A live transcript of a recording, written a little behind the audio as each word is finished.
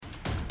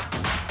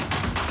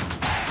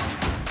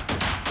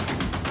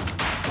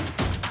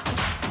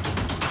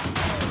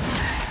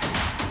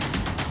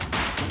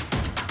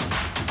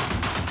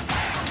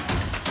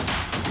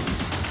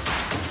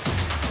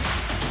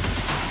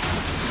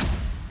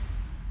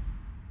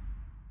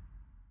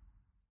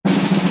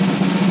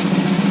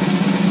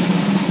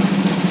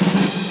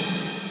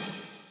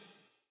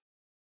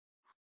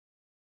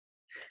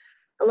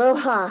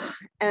Aloha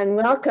and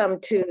welcome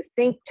to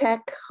Think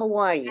Tech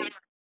Hawaii.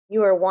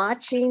 You are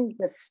watching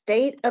the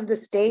State of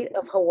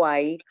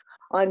Hawaii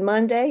on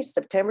Monday,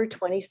 September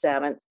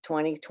 27th,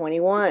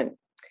 2021.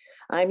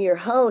 I'm your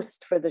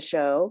host for the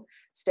show,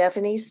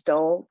 Stephanie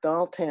Stoll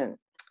Dalton.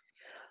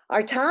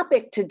 Our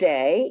topic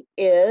today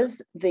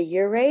is the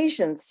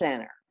Eurasian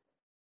Center.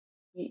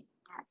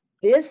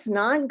 This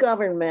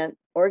non-government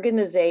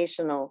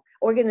organization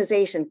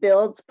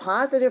builds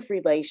positive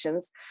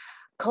relations,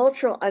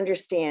 cultural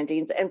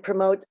understandings, and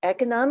promotes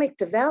economic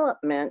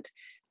development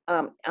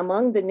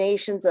among the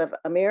nations of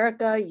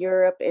America,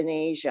 Europe, and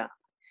Asia.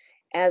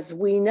 As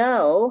we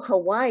know,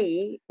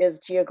 Hawaii is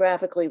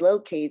geographically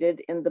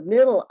located in the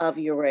middle of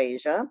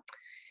Eurasia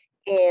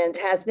and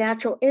has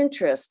natural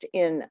interest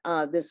in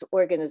this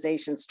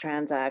organization's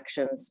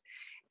transactions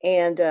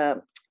and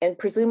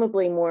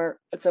presumably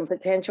some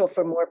potential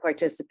for more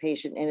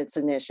participation in its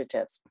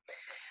initiatives.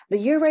 The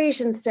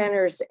Eurasian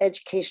Center's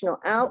educational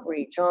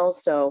outreach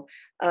also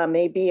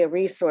may be a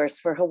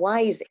resource for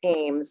Hawaii's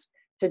aims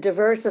to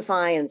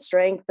diversify and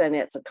strengthen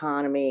its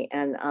economy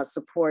and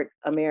support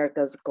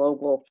America's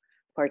global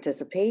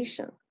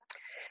participation.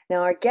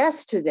 Now, our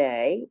guest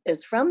today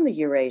is from the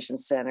Eurasian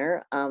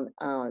Center,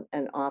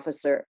 an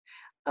officer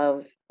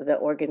of the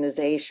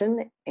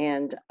organization,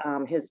 and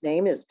his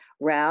name is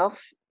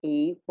Ralph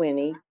E.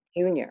 Winnie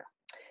Jr.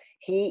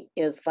 He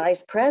is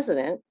Vice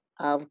President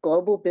of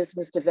Global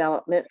Business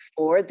Development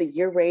for the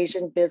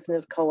Eurasian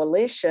Business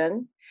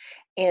Coalition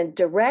and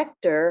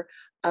Director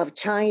of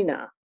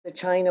China, the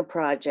China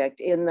Project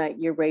in the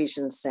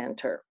Eurasian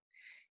Center.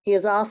 He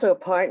is also a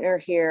partner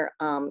here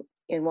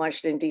in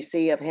Washington,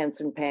 D.C. of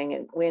Henson, Pang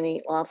and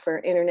Winnie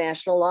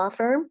International Law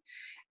Firm,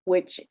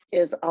 which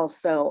is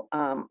also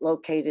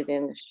located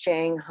in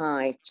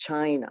Shanghai,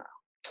 China.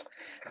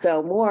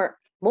 So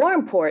more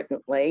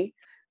importantly,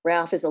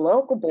 Ralph is a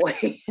local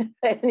boy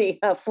and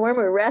a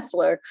former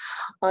wrestler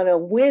on a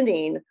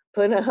winning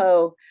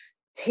Punahou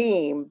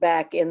team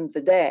back in the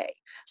day.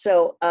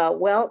 So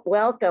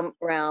welcome,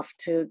 Ralph,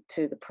 to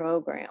the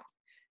program.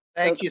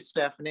 Thank you,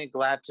 Stephanie.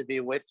 Glad to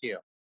be with you.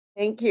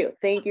 Thank you.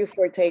 Thank you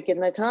for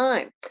taking the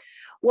time.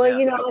 Well,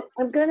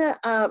 I'm going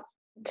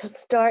to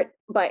start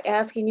by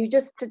asking you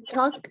just to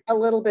talk a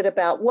little bit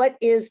about what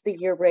is the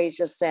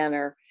Eurasia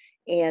Center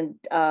and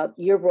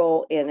your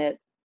role in it,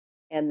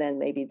 and then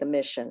maybe the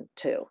mission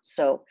too.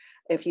 So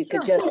if you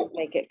could just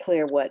make it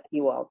clear what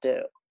you all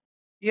do.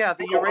 Yeah,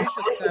 the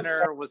Eurasia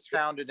Center was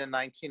founded in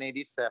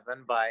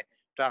 1987 by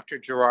Dr.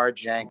 Gerard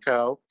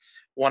Janko,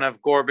 one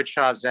of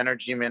Gorbachev's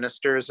energy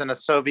ministers and a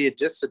Soviet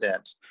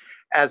dissident,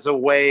 as a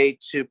way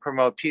to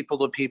promote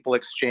people-to-people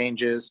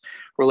exchanges,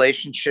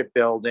 relationship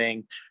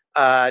building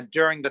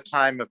during the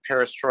time of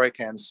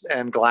perestroika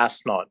and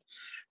glasnost,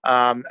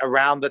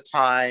 around the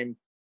time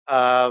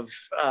of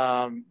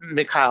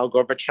Mikhail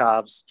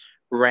Gorbachev's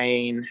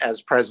reign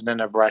as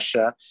president of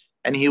Russia.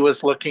 And he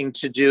was looking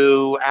to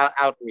do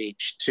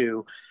outreach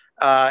to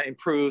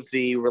improve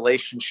the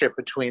relationship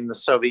between the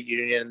Soviet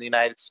Union and the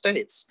United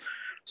States.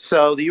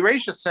 So the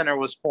Eurasia Center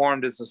was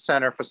formed as a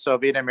Center for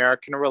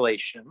Soviet-American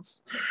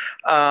Relations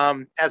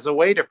as a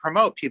way to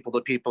promote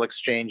people-to-people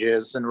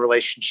exchanges and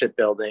relationship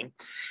building.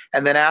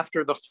 And then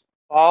after the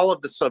fall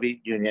of the Soviet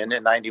Union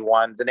in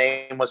 91, the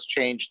name was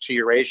changed to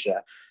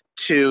Eurasia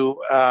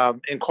to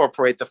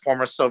incorporate the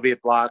former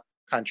Soviet bloc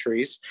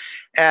countries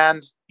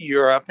and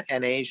Europe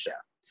and Asia.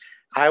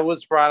 I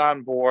was brought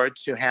on board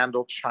to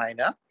handle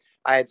China.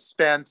 I had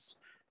spent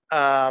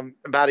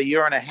about a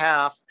year and a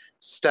half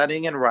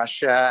studying in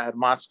Russia at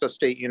Moscow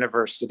State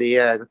University.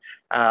 And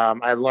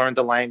I learned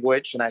the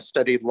language and I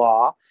studied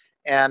law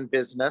and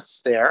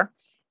business there.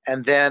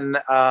 And then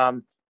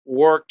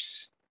worked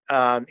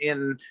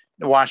in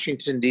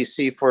Washington,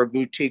 D.C. for a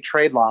boutique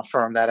trade law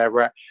firm that had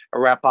a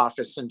rep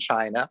office in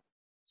China,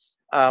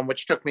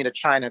 which took me to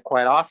China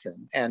quite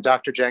often. And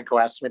Dr. Janko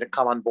asked me to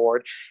come on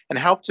board and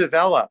help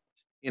develop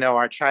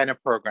our China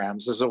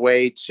programs as a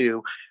way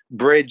to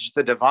bridge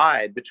the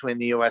divide between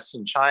the U.S.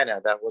 and China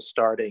that was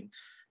starting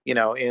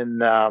in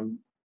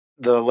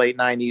the late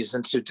 90s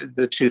into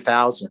the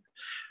 2000s.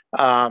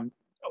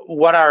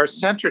 What our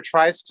center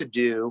tries to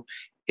do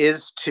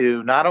is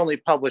to not only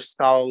publish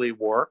scholarly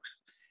work,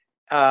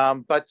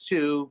 but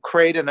to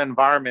create an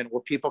environment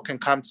where people can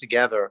come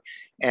together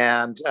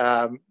and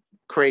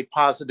create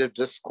positive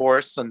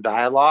discourse and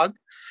dialogue,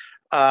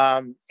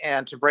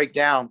 and to break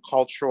down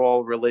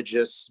cultural,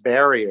 religious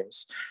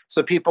barriers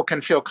so people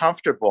can feel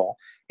comfortable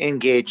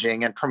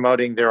engaging and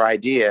promoting their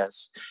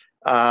ideas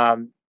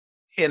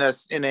in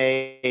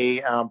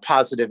a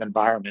positive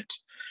environment.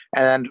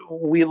 And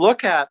we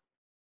look at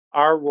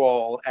our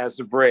role as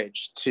a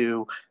bridge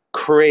to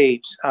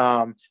create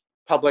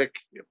public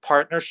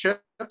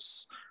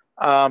partnerships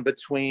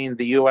between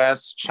the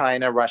US,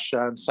 China,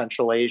 Russia, and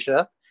Central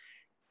Asia,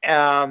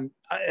 and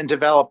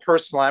develop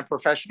personal and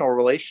professional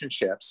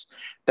relationships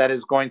that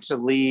is going to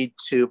lead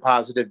to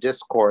positive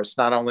discourse,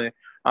 not only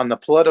on the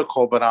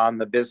political, but on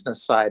the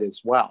business side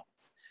as well.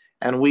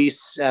 And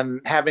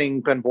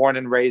having been born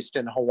and raised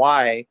in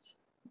Hawaii,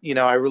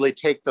 I really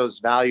take those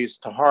values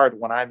to heart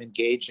when I'm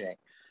engaging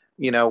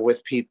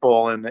with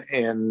people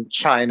in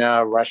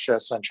China, Russia,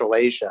 Central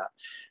Asia,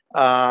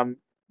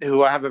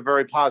 who have a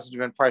very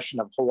positive impression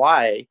of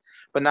Hawaii,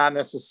 but not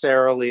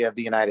necessarily of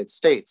the United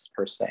States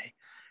per se,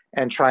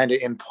 and trying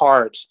to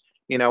impart,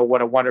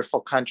 what a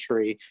wonderful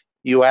country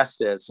US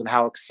is and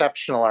how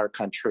exceptional our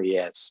country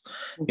is.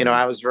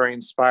 I was very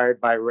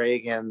inspired by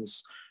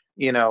Reagan's,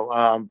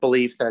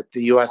 belief that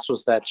the US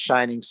was that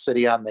shining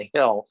city on the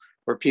hill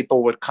where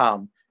people would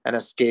come and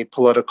escape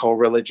political,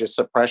 religious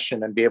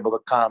oppression and be able to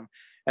come.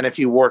 And if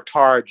you worked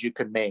hard, you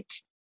could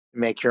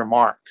make your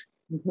mark.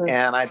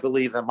 And I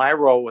believe that my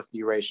role with the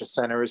Eurasia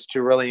Center is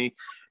to really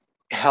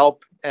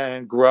help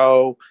and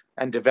grow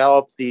and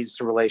develop these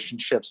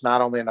relationships,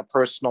 not only on a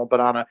personal, but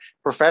on a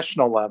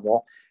professional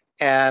level,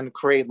 and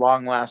create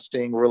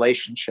long-lasting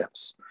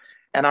relationships.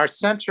 And our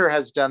center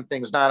has done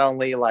things not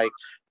only like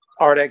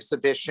art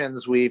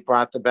exhibitions. We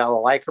brought the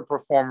balalaika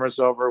performers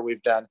over.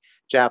 We've done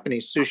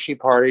Japanese sushi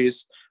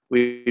parties.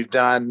 We've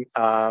done,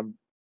 I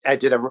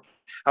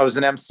was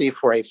an MC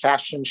for a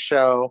fashion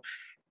show.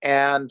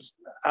 And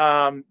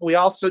we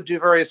also do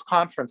various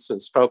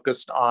conferences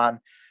focused on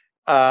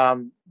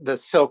the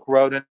Silk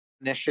Road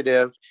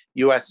Initiative,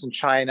 US and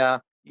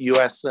China,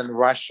 US and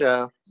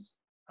Russia,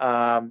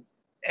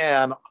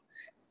 and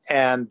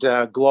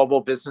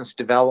global business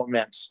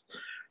development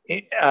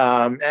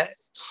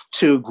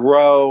to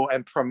grow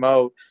and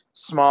promote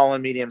small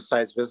and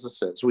medium-sized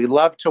businesses. We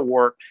love to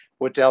work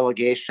with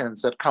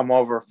delegations that come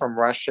over from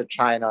Russia,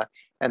 China,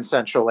 and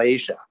Central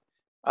Asia,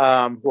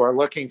 who are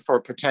looking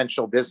for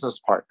potential business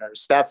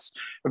partners. That's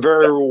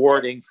very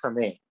rewarding for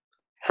me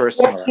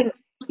personally.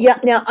 Yeah.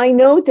 Now I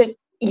know that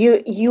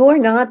you are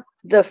not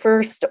the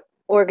first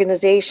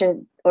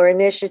organization or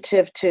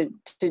initiative to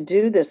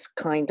do this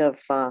kind of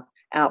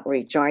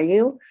outreach, are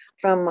you,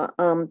 from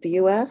the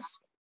U.S.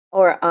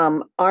 or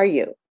are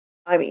you?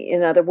 I mean,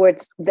 in other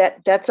words,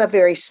 that's a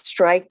very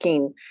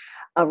striking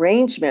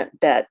arrangement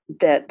that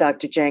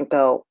Dr.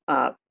 Janko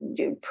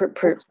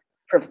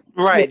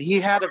right. He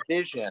had a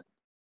vision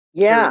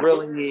to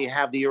really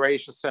have the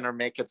Eurasia Center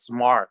make its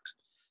mark,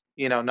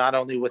 not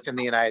only within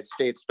the United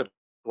States, but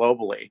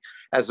globally,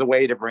 as a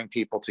way to bring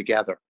people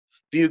together.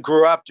 If you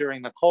grew up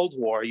during the Cold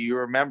War, you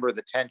remember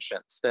the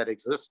tensions that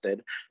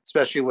existed,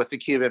 especially with the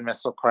Cuban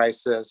Missile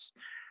Crisis,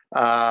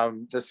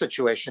 the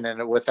situation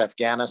with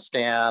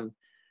Afghanistan,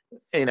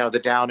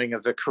 the downing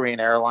of the Korean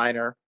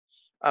airliner.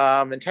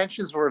 And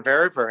tensions were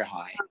very, very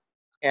high.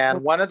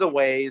 And one of the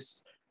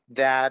ways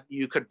that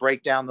you could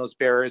break down those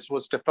barriers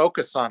was to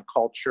focus on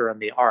culture and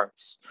the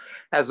arts.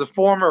 As a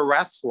former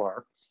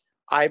wrestler,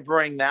 I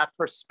bring that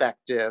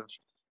perspective,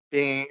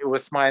 being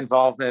with my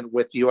involvement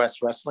with U.S.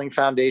 Wrestling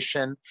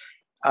Foundation,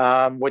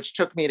 which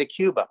took me to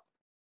Cuba.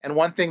 And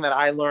one thing that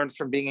I learned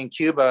from being in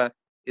Cuba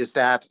is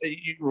that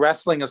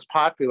wrestling is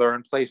popular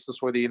in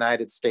places where the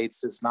United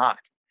States is not.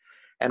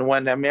 And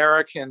when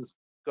Americans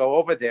go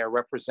over there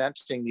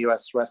representing the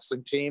U.S.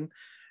 wrestling team,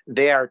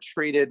 they are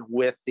treated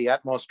with the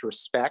utmost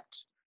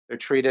respect. They're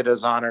treated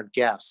as honored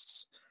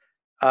guests.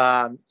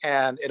 And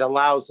it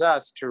allows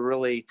us to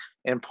really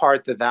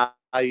impart the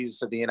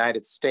values of the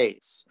United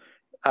States,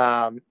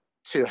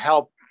 to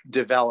help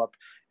develop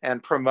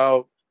and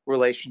promote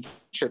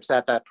relationships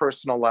at that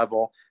personal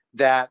level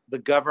that the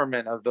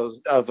government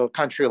of a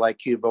country like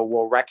Cuba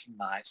will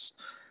recognize.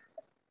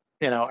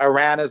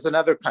 Iran is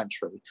another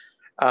country.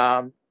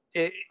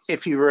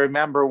 If you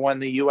remember, when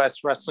the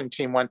U.S. wrestling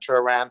team went to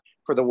Iran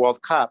for the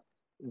World Cup,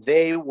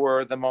 they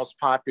were the most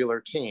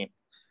popular team.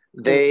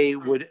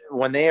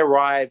 When they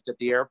arrived at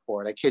the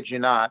airport, I kid you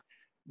not,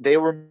 they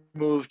were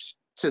moved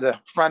to the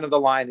front of the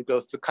line to go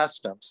through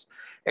customs,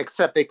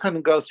 except they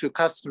couldn't go through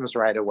customs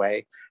right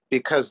away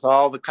because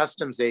all the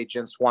customs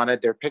agents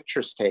wanted their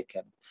pictures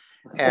taken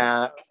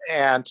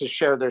and to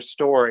share their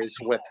stories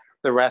with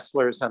the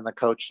wrestlers and the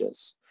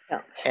coaches.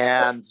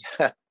 And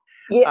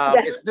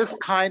it's this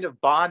kind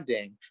of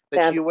bonding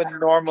that you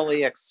wouldn't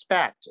normally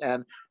expect.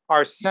 And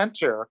our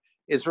center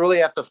is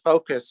really at the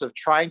focus of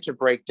trying to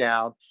break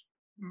down,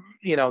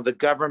 the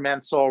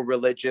governmental,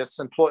 religious,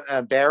 and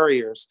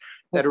barriers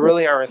that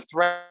really are a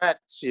threat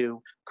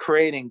to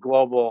creating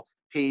global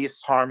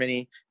peace,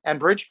 harmony, and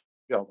bridge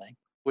building,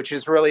 which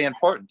is really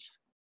important.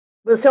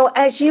 Well, so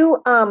as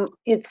you,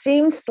 it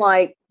seems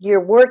like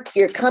you're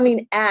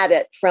coming at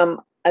it from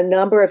a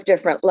number of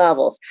different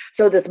levels.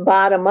 So this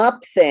bottom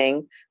up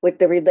thing with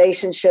the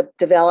relationship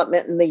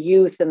development and the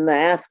youth and the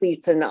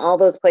athletes and all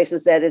those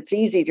places that it's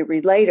easy to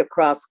relate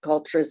across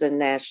cultures and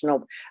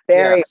national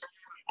barriers. Yes.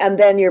 And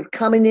then you're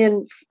coming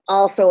in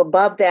also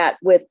above that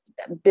with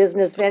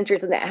business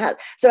ventures and that.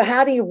 So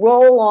how do you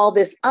roll all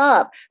this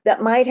up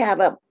that might have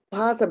a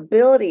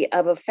possibility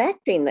of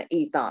affecting the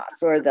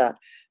ethos or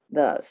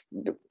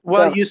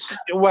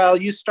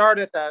you start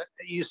at that.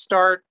 You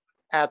start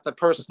at the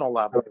personal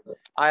level.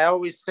 I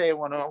always say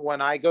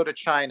when I go to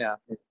China,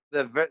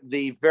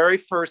 the very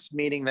first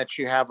meeting that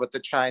you have with the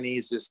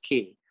Chinese is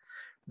key.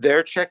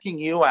 They're checking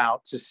you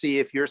out to see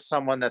if you're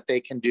someone that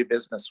they can do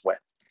business with.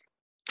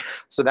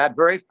 So that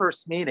very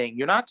first meeting,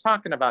 you're not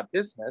talking about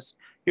business,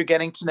 you're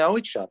getting to know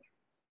each other,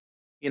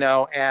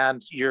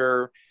 and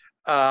you're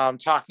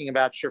talking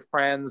about your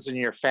friends and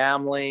your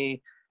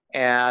family,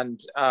 and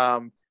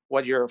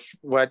what your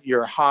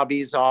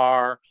hobbies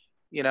are,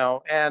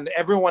 and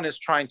everyone is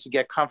trying to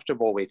get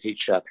comfortable with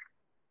each other.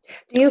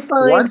 Do you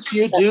find Once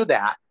you do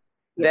that,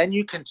 Yeah. then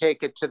you can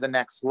take it to the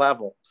next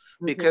level,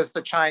 Mhm. because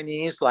the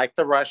Chinese, like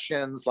the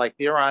Russians, like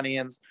the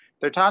Iranians,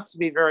 they're taught to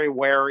be very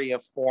wary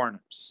of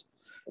foreigners.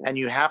 And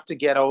you have to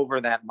get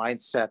over that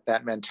mindset,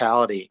 that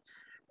mentality,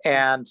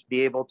 and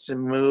be able to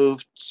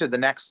move to the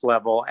next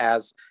level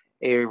as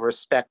a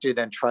respected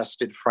and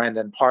trusted friend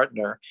and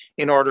partner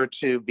in order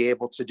to be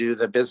able to do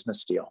the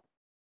business deal?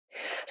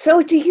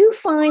 So do you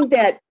find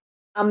that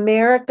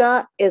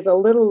America is a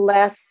little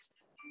less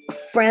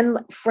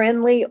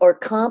friendly or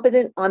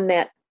competent on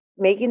that,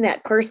 making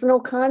that personal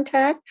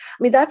contact? I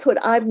mean, that's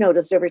what I've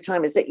noticed every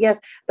time, is that yes,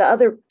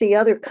 the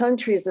other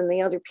countries and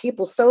the other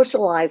people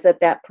socialize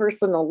at that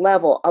personal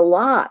level a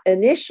lot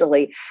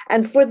initially.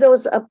 And for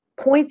those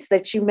points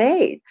that you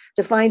made,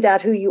 to find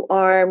out who you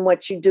are and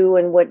what you do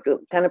and what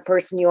kind of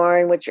person you are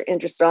and what your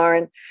interests are,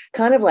 and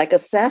kind of like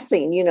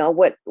assessing,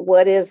 what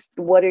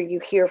are you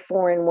here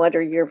for and what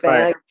are your Right.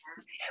 values.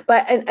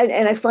 But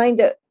and I find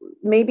that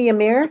maybe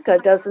America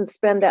doesn't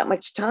spend that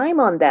much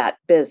time on that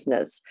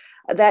business,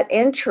 that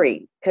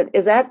entry.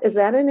 Is that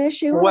an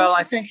issue? Well,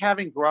 I think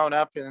having grown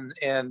up in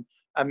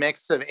a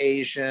mix of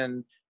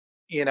Asian,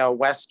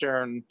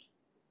 Western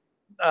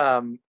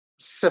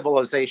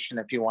civilization,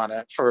 if you want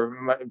to,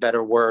 for a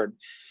better word,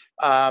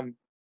 I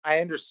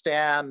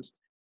understand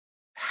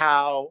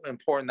how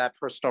important that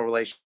personal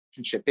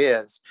relationship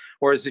is.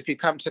 Whereas if you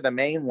come to the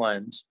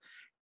mainland,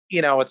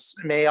 it's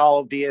may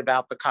all be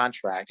about the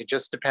contract. It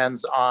just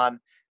depends on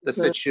the Mhm.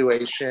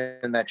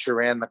 situation that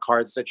you're in, the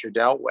cards that you're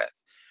dealt with.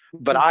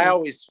 But I Mhm.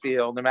 always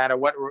feel, no matter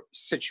what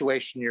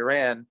situation you're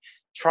in,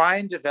 try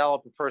and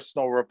develop a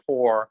personal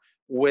rapport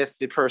with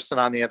the person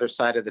on the other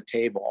side of the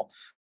table.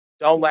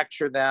 Don't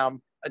lecture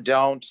them.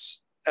 Don't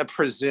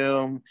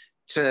presume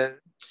to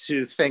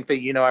think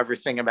that you know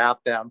everything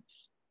about them.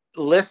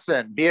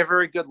 Listen. Be a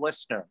very good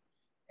listener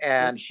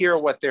and hear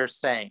what they're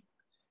saying.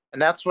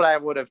 And that's what I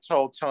would have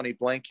told Tony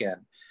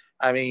Blinken.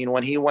 I mean,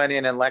 when he went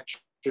in and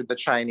lectured the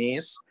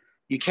Chinese,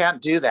 you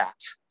can't do that.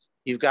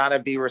 You've got to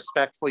be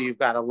respectful. You've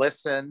got to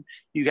listen.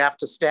 You have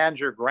to stand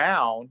your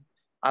ground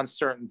on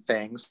certain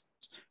things,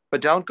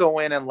 but don't go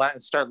in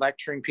and start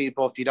lecturing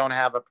people if you don't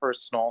have a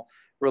personal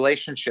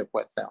relationship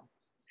with them.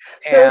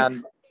 So,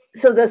 And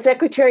so the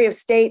Secretary of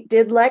State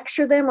did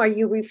lecture them? Are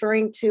you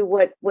referring to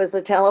what was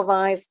a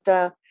televised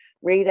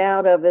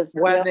readout of his?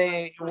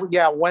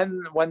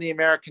 when the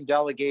American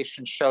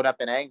delegation showed up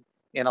in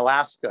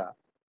Alaska,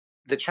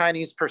 the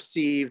Chinese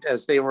perceived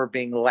as they were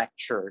being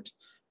lectured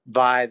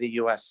by the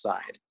U.S.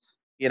 side.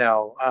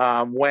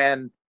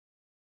 When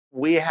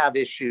we have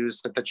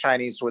issues that the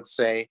Chinese would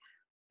say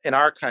in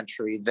our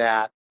country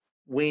that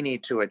we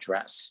need to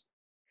address,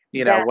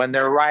 That when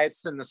there are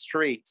riots in the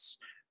streets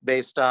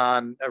based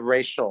on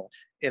racial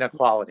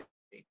inequality,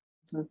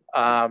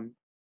 um,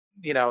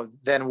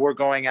 then we're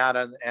going out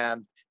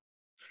and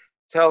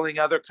telling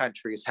other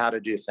countries how to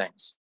do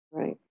things.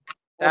 right.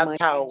 Oh That's my.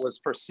 how it was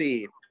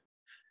perceived.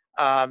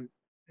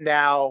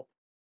 Now,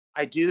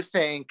 I do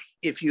think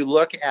if you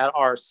look at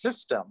our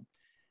system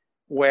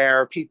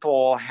where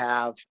people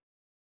have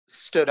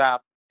stood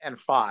up and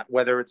fought,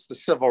 whether it's the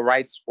civil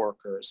rights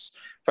workers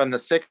from the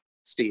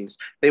 60s,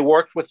 they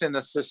worked within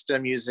the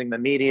system using the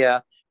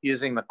media,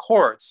 using the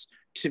courts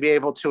to be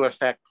able to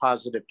affect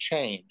positive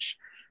change.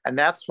 And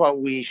that's what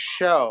we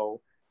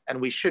show,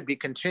 and we should be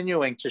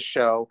continuing to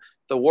show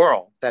the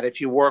world, that if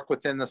you work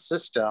within the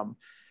system,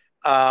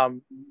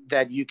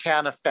 that you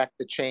can affect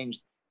the change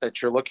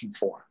that you're looking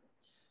for.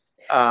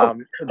 Oh,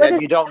 what That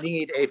is you don't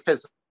need a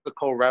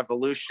physical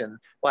revolution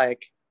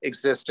like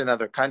exists in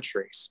other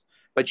countries,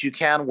 but you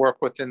can work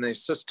within the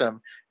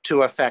system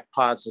to affect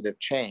positive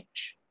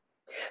change.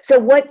 So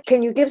what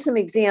can you give some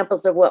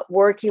examples of what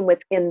working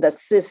within the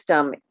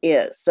system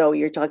is? So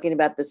you're talking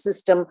about the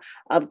system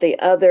of the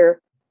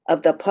other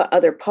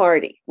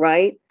party,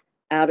 right?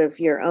 Out of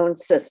your own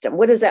system.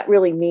 What does that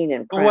really mean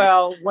in practice?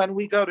 Well, when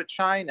we go to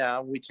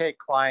China, we take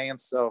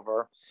clients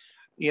over.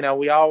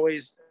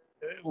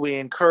 We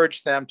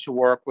encourage them to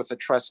work with a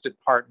trusted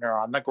partner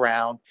on the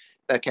ground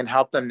that can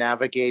help them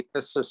navigate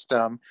the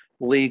system,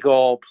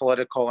 legal,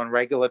 political, and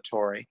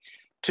regulatory,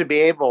 to be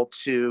able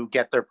to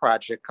get their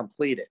project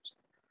completed,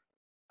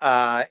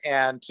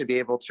 and to be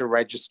able to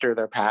register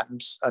their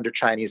patents under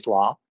Chinese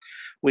law.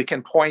 We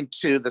can point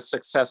to the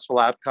successful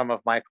outcome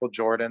of Michael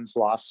Jordan's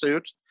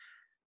lawsuit,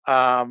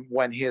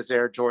 when his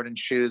Air Jordan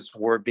shoes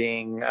were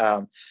being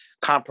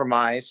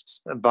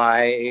compromised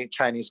by a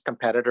Chinese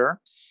competitor.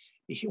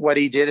 What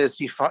he did is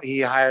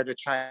he hired a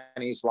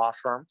Chinese law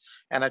firm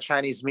and a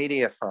Chinese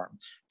media firm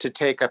to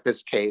take up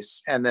his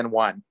case, and then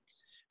won.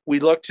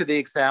 We look to the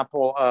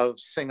example of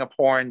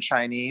Singaporean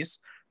Chinese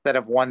that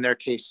have won their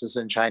cases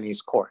in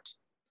Chinese court.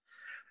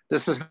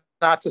 This is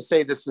not to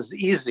say this is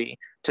easy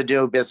to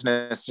do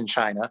business in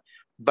China,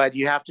 but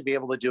you have to be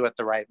able to do it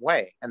the right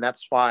way. And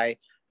that's why,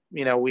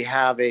 we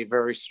have a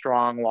very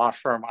strong law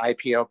firm,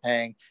 IPO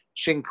paying,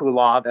 Xingpu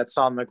law that's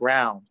on the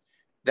ground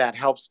that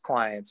helps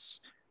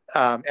clients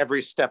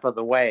every step of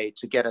the way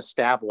to get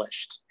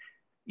established,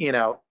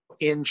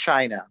 in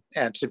China,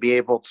 and to be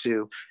able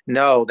to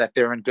know that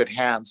they're in good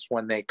hands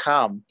when they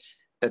come,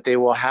 that they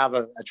will have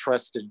a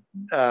trusted,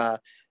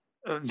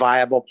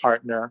 viable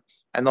partner,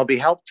 and they'll be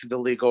helped through the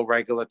legal,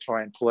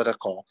 regulatory, and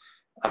political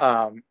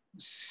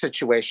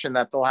situation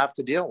that they'll have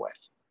to deal with.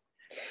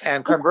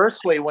 And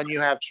conversely, when you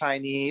have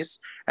Chinese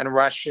and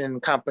Russian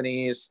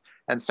companies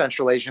and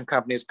Central Asian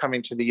companies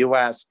coming to the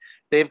US,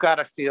 they've got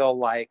to feel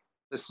like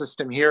the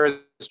system here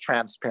is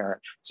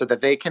transparent so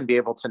that they can be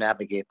able to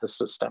navigate the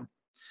system,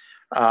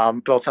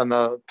 both on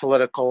the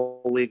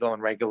political, legal,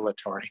 and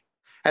regulatory.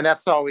 And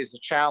that's always a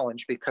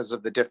challenge because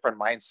of the different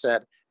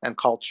mindset and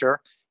culture.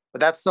 But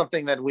that's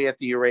something that we at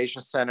the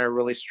Eurasia Center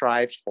really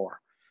strived for,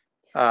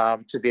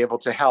 to be able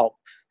to help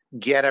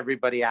get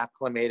everybody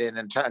acclimated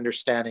into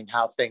understanding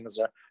how things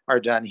are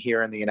done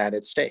here in the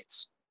United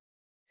States.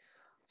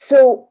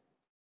 So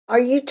are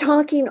you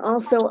talking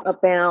also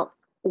about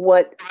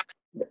what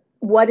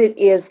it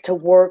is to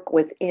work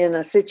within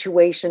a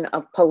situation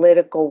of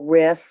political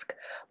risk?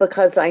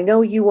 Because I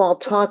know you all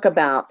talk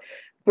about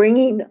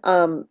bringing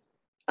an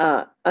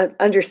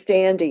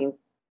understanding,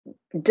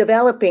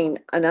 developing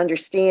an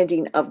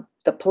understanding of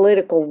the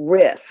political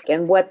risk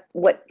and what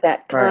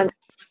that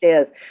context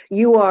is.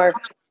 You are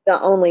the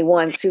only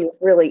ones who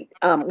really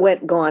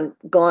gone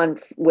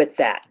with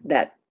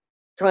that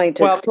trying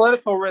to. Well,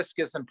 political risk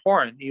is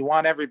important. You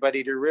want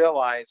everybody to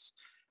realize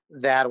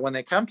that when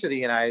they come to the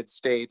United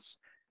States,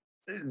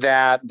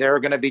 that there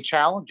are going to be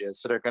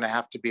challenges that are going to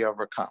have to be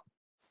overcome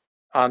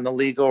on the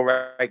legal,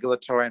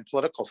 regulatory, and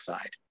political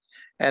side,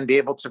 and be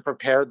able to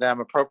prepare them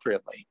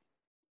appropriately,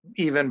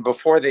 even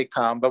before they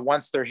come. But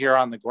once they're here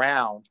on the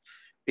ground,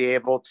 be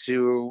able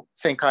to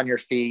think on your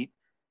feet,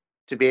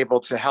 to be able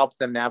to help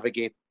them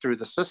navigate through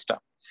the system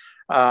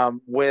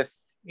with,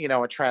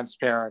 a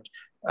transparent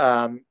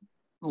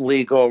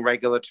legal,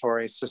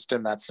 regulatory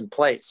system that's in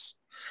place.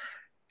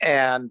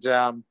 And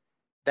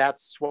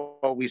that's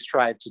what we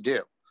strive to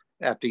do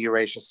at the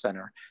Eurasia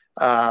Center.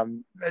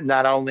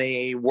 Not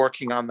only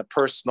working on the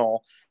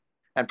personal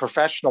and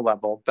professional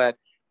level, but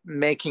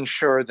making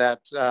sure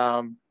that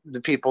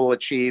the people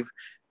achieve,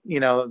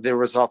 the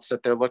results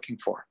that they're looking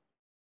for.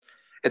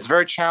 It's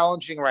very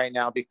challenging right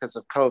now because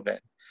of COVID,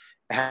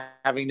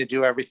 having to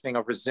do everything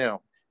over Zoom,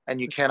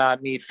 and you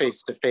cannot meet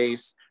face to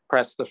face,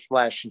 press the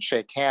flesh, and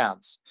shake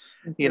hands,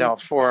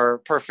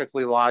 for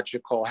perfectly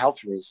logical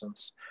health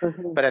reasons.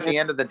 But at the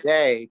end of the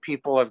day,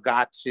 people have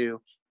got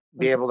to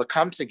be able to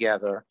come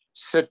together,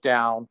 sit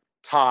down,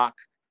 talk,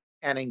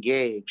 and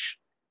engage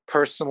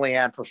personally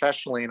and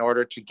professionally in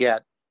order to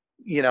get,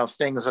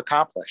 things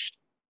accomplished.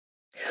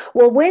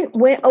 Well,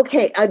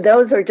 okay,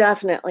 those are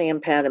definitely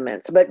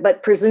impediments,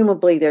 but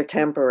presumably they're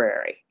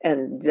temporary,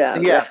 and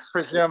yes,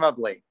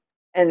 presumably,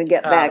 and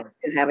get back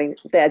to having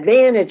the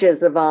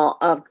advantages of all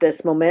of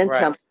this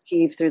momentum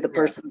achieved through the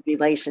personal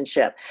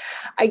relationship.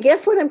 I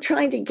guess what I'm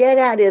trying to get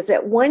at is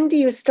that when do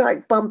you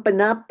start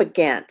bumping up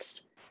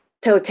against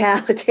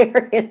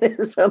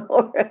totalitarianism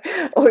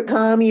or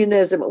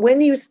communism? When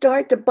do you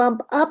start to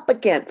bump up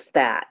against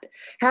that?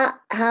 How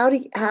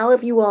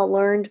have you all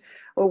learned,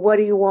 or what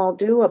do you all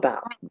do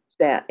about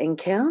that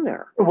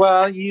encounter?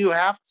 Well, you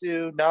have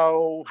to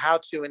know how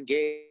to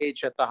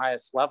engage at the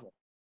highest level.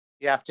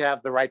 You have to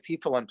have the right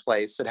people in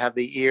place that have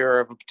the ear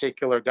of a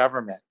particular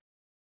government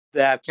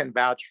that can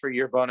vouch for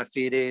your bona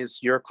fides,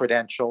 your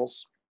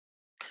credentials.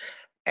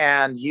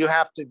 And you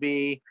have to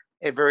be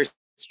a very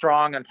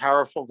strong and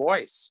powerful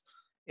voice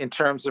in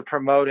terms of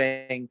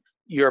promoting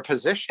your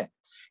position.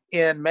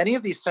 In many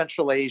of these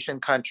Central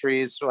Asian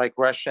countries like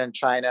Russia and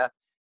China,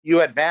 you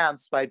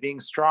advance by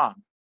being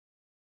strong,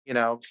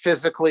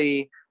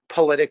 physically,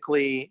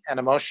 politically, and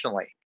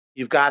emotionally.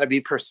 You've got to be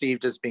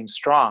perceived as being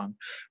strong,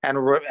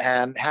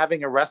 and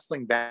having a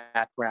wrestling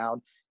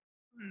background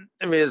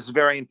is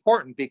very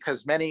important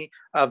because many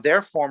of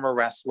their former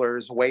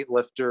wrestlers,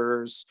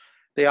 weightlifters,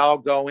 they all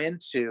go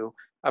into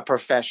a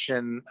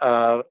profession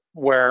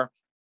where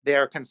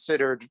they're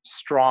considered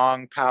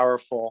strong,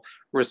 powerful,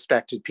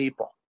 respected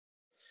people.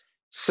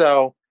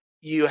 So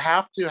you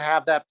have to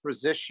have that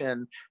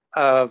position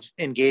of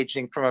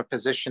engaging from a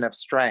position of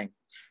strength,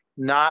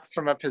 not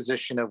from a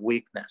position of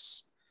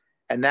weakness.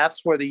 And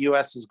that's where the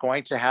US is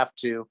going to have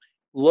to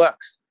look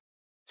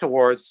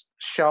towards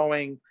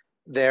showing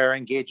they're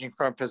engaging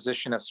from a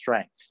position of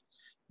strength.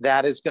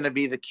 That is going to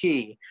be the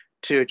key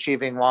to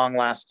achieving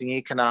long-lasting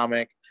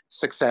economic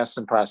success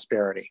and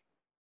prosperity.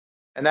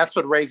 And that's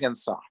what Reagan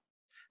saw.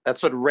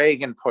 That's what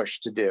Reagan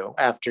pushed to do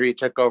after he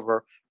took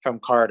over from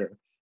Carter,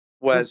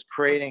 was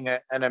creating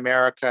an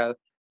America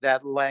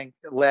that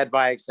led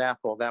by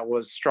example, that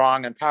was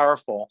strong and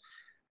powerful,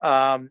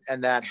 and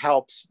that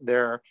helped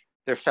their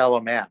fellow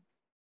man.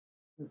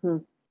 Mm-hmm.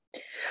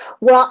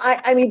 Well,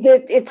 I mean,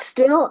 it's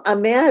still a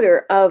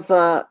matter of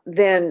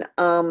then,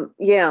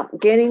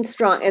 getting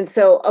strong. And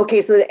so,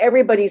 okay, so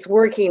everybody's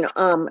working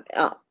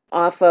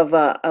off of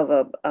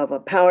a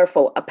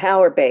powerful a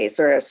power base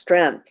or a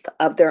strength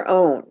of their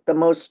own,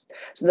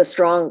 the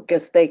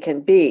strongest they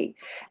can be,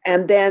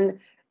 and then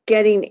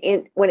getting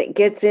in when it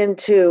gets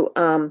into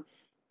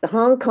the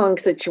Hong Kong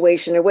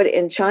situation or what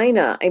in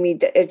China. I mean,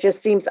 it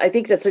just seems, I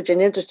think that's such an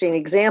interesting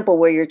example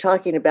where you're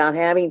talking about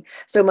having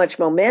so much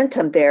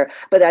momentum there.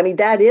 But I mean,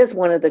 that is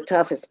one of the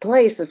toughest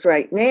places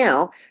right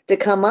now to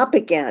come up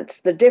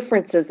against the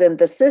differences in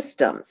the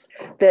systems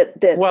that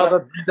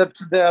Well,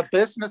 the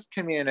business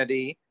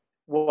community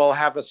will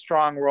have a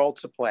strong role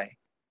to play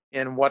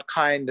in what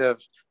kind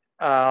of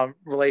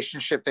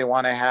relationship they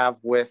want to have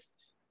with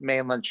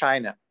mainland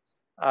China.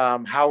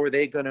 How are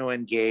they going to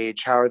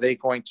engage? How are they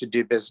going to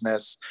do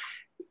business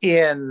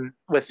within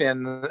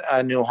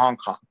New Hong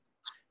Kong?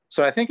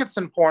 So I think it's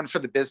important for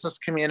the business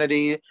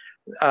community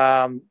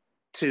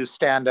to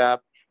stand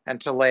up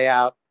and to lay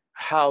out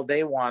how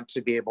they want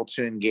to be able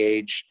to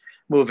engage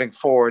moving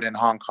forward in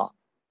Hong Kong.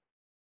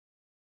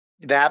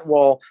 That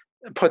will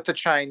put the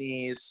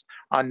Chinese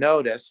on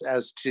notice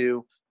as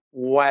to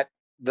what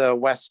the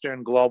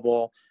Western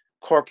global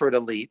corporate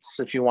elites,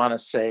 if you want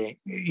to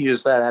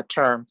use that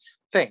term,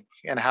 think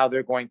and how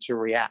they're going to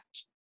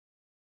react.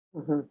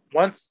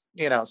 Once,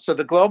 so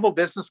the global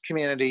business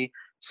community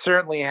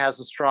certainly has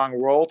a strong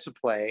role to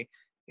play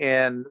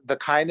in the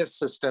kind of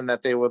system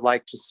that they would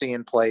like to see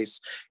in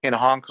place in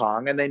Hong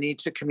Kong. And they need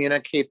to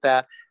communicate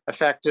that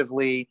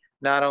effectively,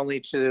 not only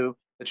to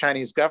the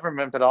Chinese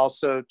government, but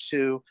also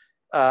to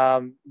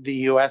the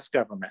US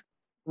government.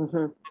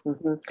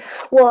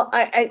 Well,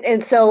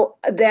 and so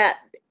that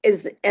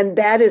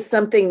is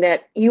something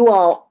that you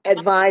all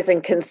advise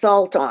and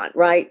consult on,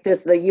 right?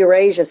 This the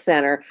Eurasia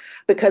Center,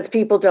 because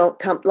people don't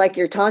come like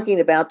you're talking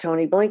about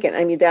Tony Blinken.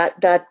 I mean,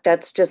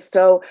 that's just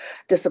so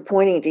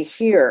disappointing to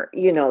hear,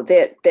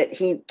 that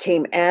he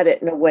came at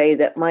it in a way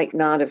that might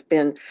not have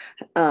been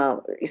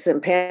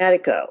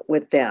simpatico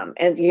with them,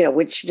 and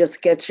which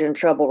just gets you in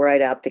trouble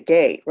right out the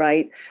gate,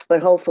 right?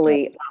 But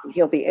hopefully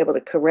he'll be able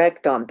to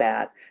correct on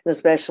that,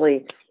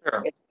 especially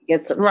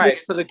get some right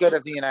for the good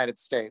of the United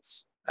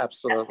States.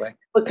 Absolutely.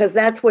 Because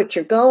that's what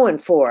you're going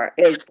for,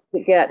 is to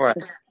get right.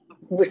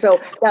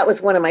 So that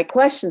was one of my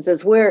questions,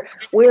 is where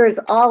is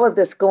all of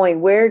this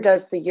going? Where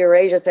does the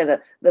Eurasia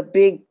Center, the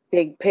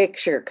big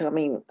picture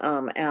coming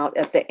out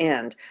at the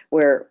end,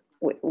 where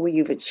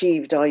you've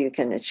achieved all you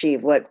can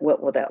achieve? What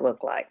will that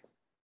look like?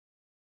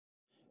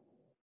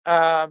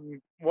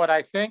 What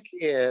I think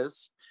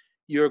is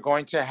you're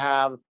going to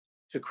have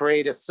to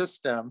create a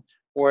system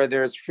where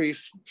there's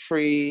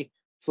free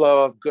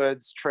flow of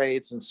goods,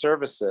 trades, and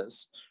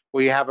services.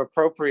 We have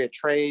appropriate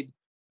trade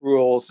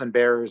rules and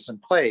barriers in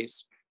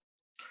place.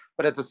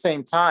 But at the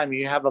same time,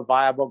 you have a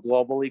viable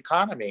global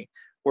economy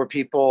where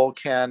people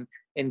can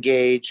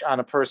engage on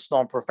a personal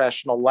and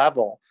professional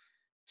level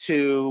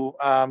to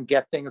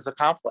get things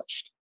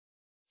accomplished.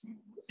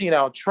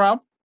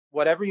 Trump,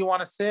 whatever you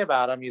want to say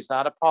about him, he's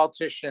not a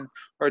politician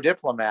or a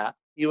diplomat.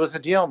 He was a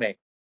deal maker.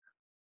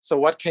 So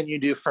what can you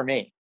do for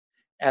me?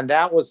 And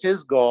that was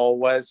his goal,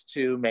 was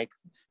to make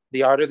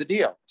the art of the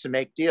deal, to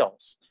make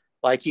deals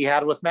like he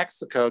had with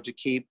Mexico to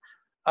keep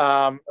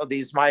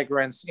these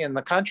migrants in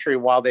the country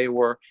while they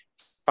were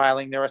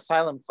filing their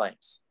asylum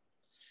claims.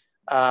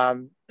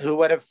 Who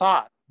would have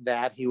thought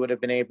that he would have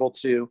been able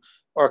to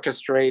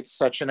orchestrate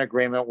such an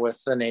agreement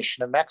with the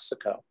nation of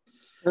Mexico?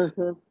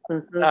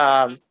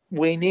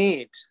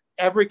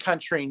 Every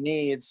country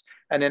needs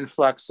an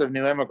influx of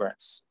new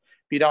immigrants.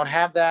 If you don't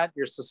have that,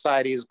 your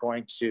society is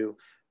going to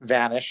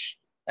vanish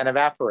and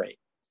evaporate.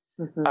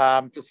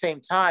 At the same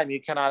time,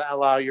 you cannot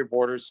allow your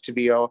borders to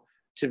be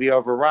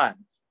overrun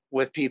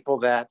with people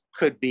that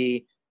could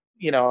be,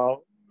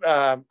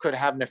 could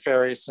have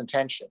nefarious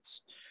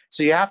intentions.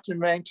 So you have to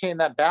maintain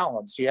that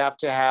balance. You have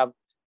to have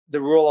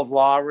the rule of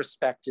law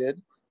respected.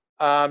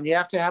 You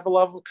have to have a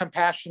level of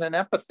compassion and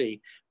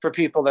empathy for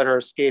people that are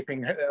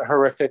escaping a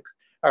horrific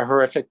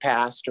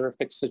past,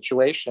 horrific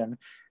situation,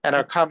 and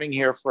are coming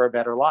here for a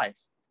better life.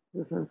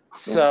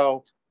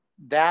 So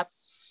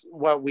that's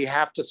what we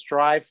have to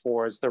strive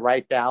for, is the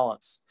right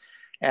balance,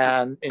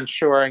 and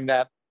ensuring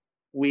that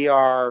we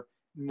are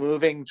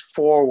moving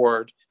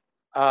forward,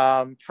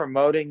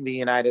 promoting the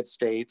United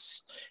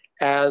States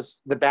as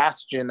the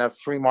bastion of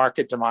free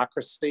market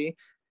democracy,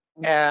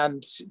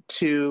 and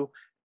to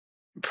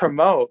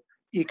promote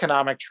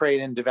economic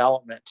trade and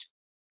development,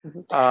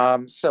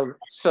 so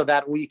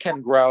that we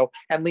can grow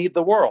and lead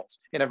the world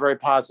in a very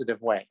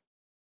positive way.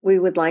 We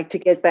would like to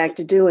get back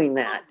to doing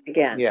that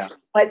again. Yeah.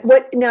 But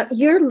now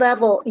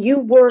you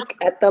work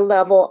at the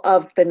level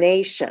of the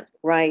nation,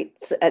 right?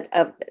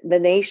 At the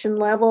nation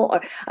level,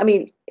 or I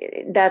mean,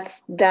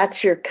 that's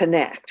your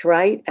connect,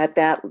 right? At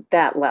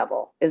that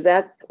level. Is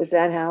that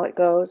how it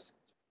goes?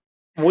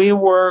 We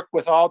work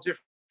with all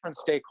different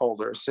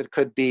stakeholders. It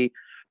could be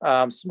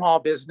small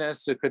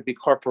business, it could be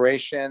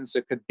corporations,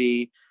 it could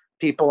be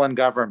people in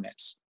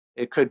government,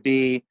 it could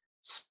be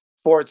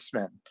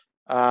sportsmen.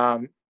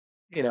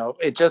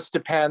 It just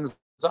depends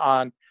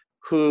on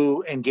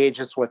who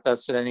engages with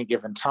us at any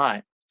given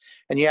time.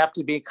 And you have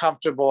to be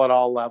comfortable at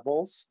all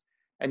levels.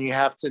 and you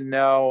have to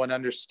know and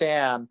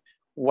understand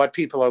what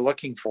people are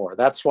looking for.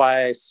 That's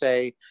why I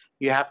say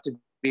you have to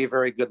be a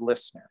very good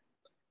listener.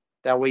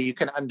 That way you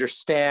can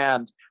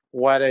understand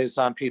what is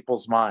on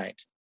people's mind,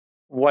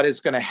 what is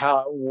going to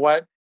help,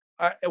 what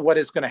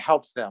is going to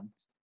help them,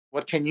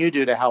 what can you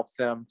do to help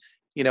them,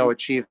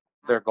 achieve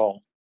their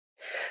goal.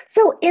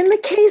 So in the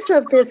case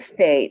of this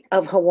state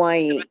of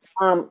Hawaii,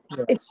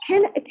 Yes.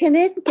 can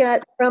it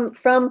get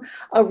from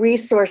a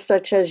resource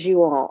such as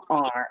you all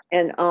are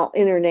and all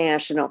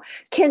international,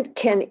 can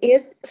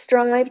it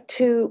strive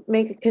to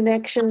make a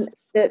connection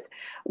that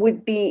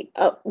would be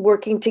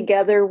working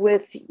together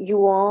with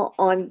you all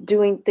on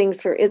doing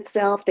things for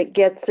itself that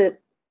gets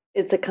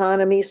its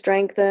economy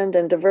strengthened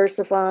and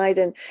diversified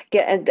and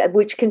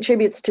which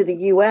contributes to the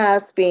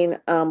US being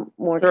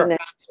more Sure.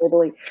 connected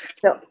globally?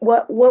 So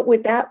what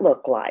would that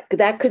look like?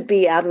 That could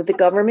be out of the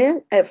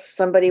government if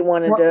somebody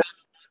wanted to.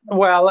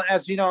 Well,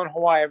 as you know, in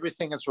Hawaii,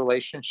 everything is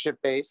relationship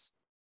based.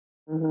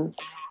 Mhm.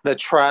 The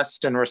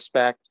trust and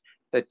respect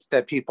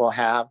that people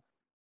have.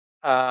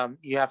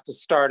 You have to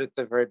start at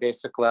the very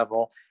basic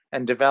level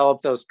and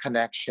develop those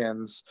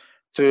connections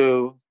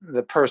through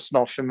the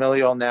personal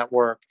familial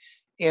network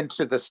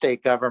into the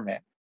state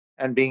government,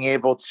 and being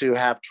able to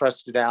have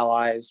trusted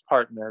allies,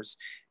 partners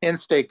in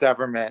state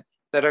government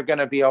that are going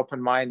to be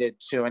open-minded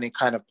to any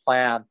kind of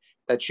plan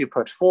that you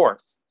put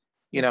forth,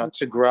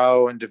 to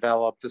grow and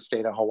develop the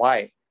state of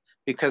Hawaii,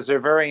 because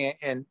they're very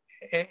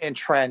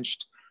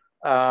entrenched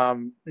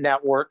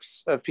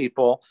networks of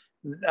people,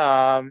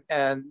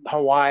 and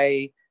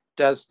Hawaii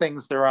does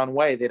things their own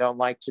way. They don't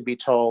like to be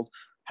told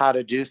how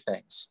to do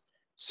things.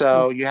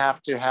 So you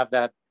have to have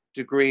that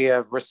degree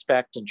of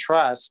respect and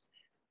trust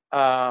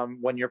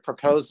when you're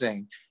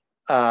proposing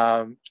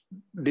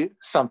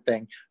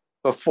something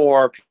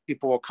before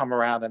people will come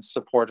around and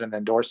support and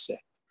endorse it.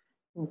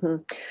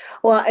 Mhm.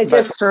 Well,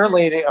 But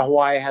certainly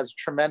Hawaii has a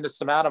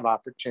tremendous amount of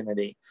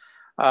opportunity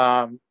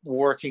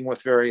working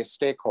with various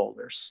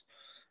stakeholders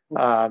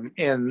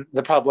in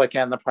the public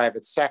and the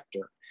private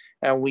sector.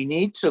 And we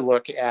need to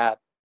look at,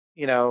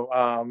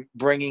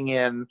 bringing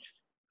in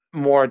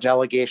more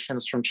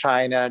delegations from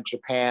China,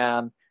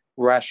 Japan,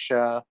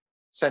 Russia,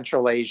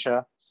 Central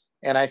Asia.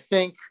 And I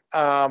think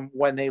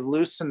when they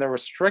loosen the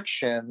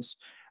restrictions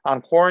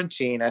on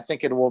quarantine, I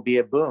think it will be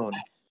a boon,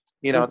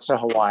 to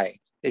Hawaii.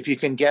 If you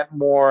can get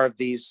more of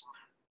these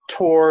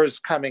tours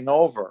coming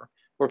over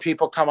where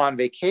people come on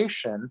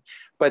vacation,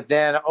 but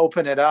then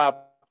open it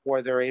up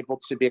where they're able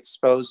to be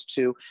exposed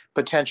to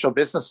potential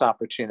business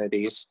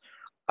opportunities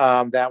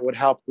that would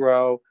help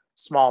grow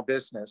small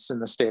business in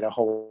the state of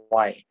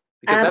Hawaii.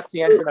 Because that's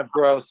the engine of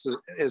growth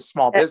is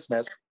small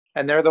business,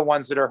 and they're the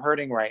ones that are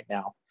hurting right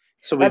now.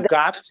 So we've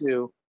got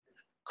to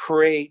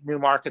create new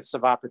markets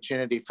of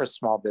opportunity for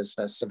small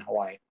business in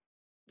Hawaii.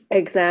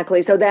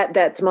 Exactly. So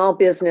that small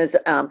business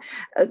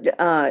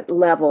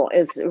level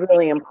is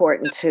really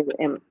important to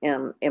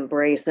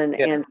embrace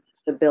and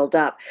to build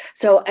up.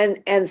 So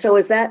and so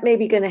is that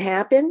maybe going to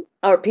happen?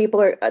 Or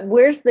people are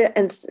where's the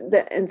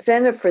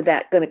incentive for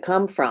that going to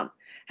come from?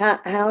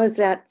 How does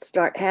that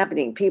start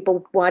happening?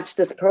 People watch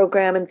this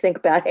program and think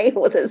about, hey,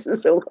 well, this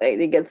is a way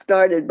to get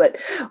started. But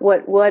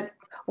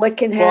what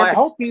can happen? Well, I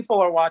hope people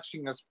are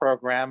watching this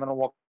program and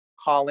will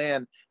call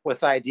in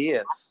with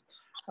ideas.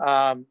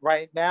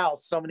 Right now,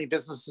 so many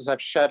businesses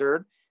have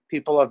shuttered.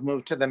 People have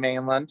moved to the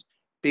mainland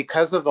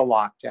because of the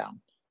lockdown.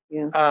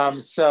 Yeah.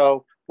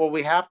 So what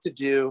we have to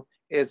do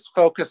is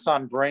focus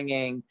on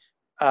bringing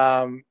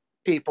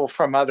people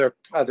from other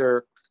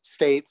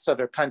states,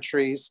 other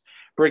countries,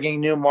 bringing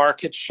new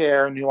market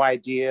share, new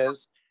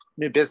ideas,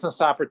 new business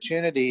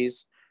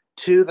opportunities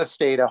to the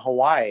state of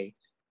Hawaii,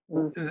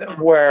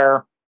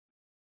 where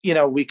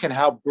we can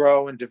help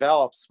grow and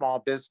develop small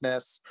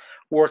business,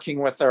 working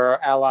with our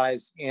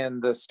allies in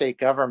the state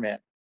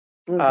government,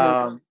 in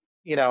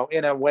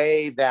a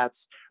way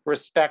that's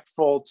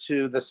respectful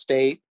to the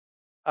state,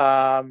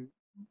 and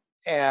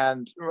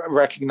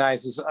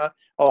recognizes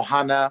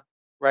Ohana,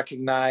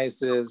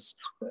 recognizes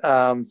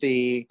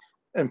the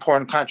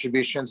important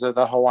contributions of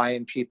the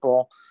Hawaiian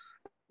people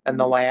and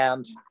the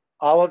land.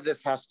 All of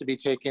this has to be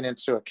taken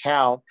into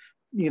account,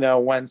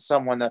 when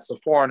someone that's a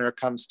foreigner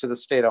comes to the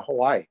state of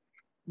Hawaii.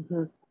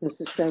 This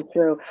is so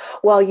true.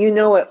 Well, you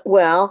know it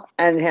well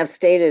and have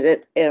stated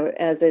it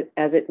as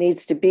it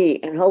needs to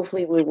be, and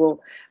hopefully we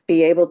will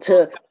be able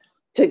to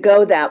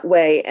go that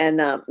way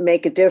and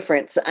make a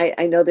difference.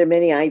 I know there are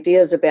many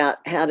ideas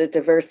about how to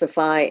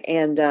diversify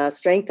and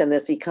strengthen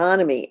this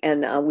economy,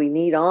 and we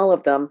need all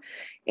of them.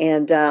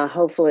 And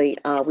hopefully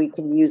we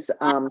can use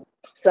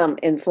some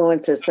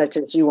influences such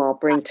as you all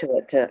bring to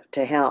it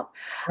to help.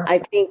 I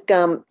think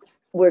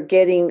we're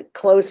getting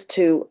close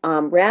to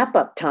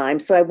wrap-up time.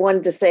 So I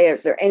wanted to say,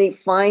 is there any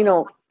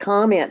final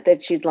comment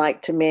that you'd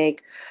like to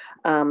make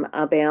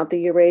about the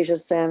Eurasia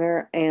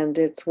Center and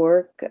its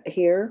work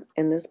here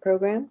in this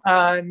program?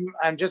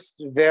 I'm just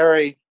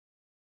very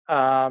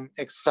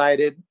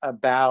excited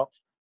about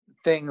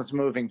things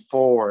moving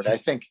forward. I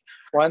think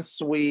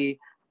once we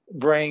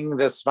bring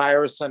this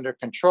virus under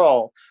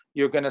control,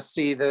 you're going to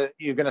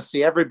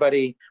see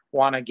everybody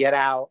want to get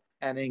out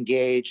and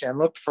engage and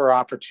look for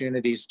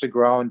opportunities to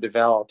grow and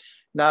develop,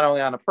 not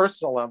only on a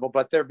personal level,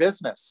 but their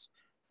business.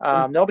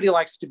 Nobody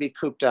likes to be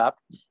cooped up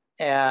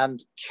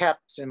and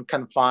kept and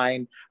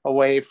confined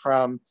away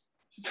from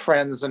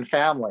friends and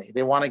family.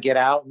 They want to get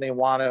out and they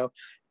want to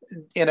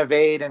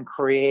innovate and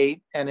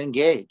create and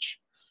engage.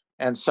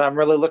 And so I'm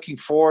really looking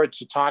forward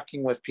to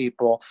talking with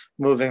people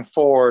moving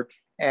forward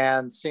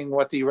and seeing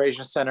what the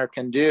Eurasia Center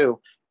can do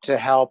to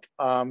help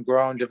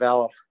grow and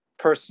develop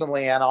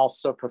personally and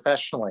also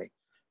professionally,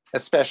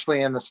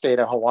 especially in the state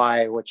of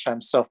Hawaii, which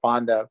I'm so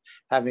fond of,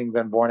 having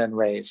been born and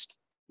raised.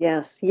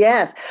 Yes,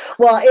 yes.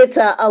 Well, it's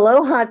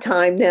aloha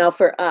time now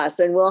for us,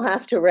 and we'll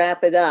have to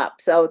wrap it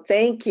up. So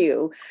thank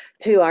you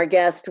to our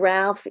guest,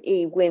 Ralph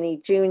E.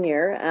 Winnie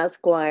Jr.,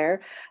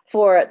 Esquire,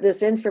 for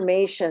this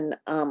information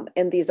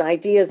and these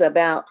ideas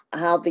about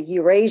how the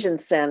Eurasian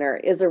Center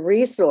is a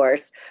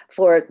resource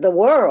for the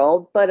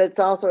world, but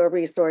it's also a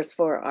resource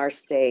for our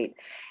state.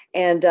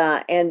 And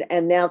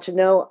now to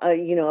know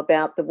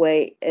about the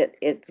way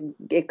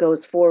it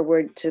goes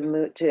forward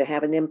to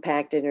have an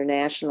impact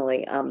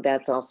internationally,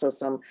 that's also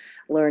some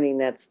learning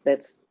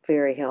that's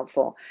very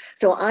helpful.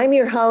 So I'm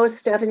your host,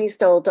 Stephanie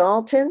Stoll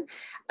Dalton.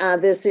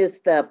 This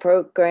is the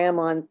program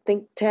on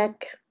Think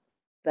Tech,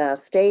 the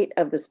state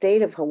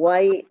of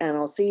Hawaii, and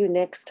I'll see you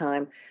next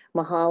time.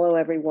 Mahalo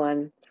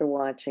everyone for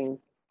watching.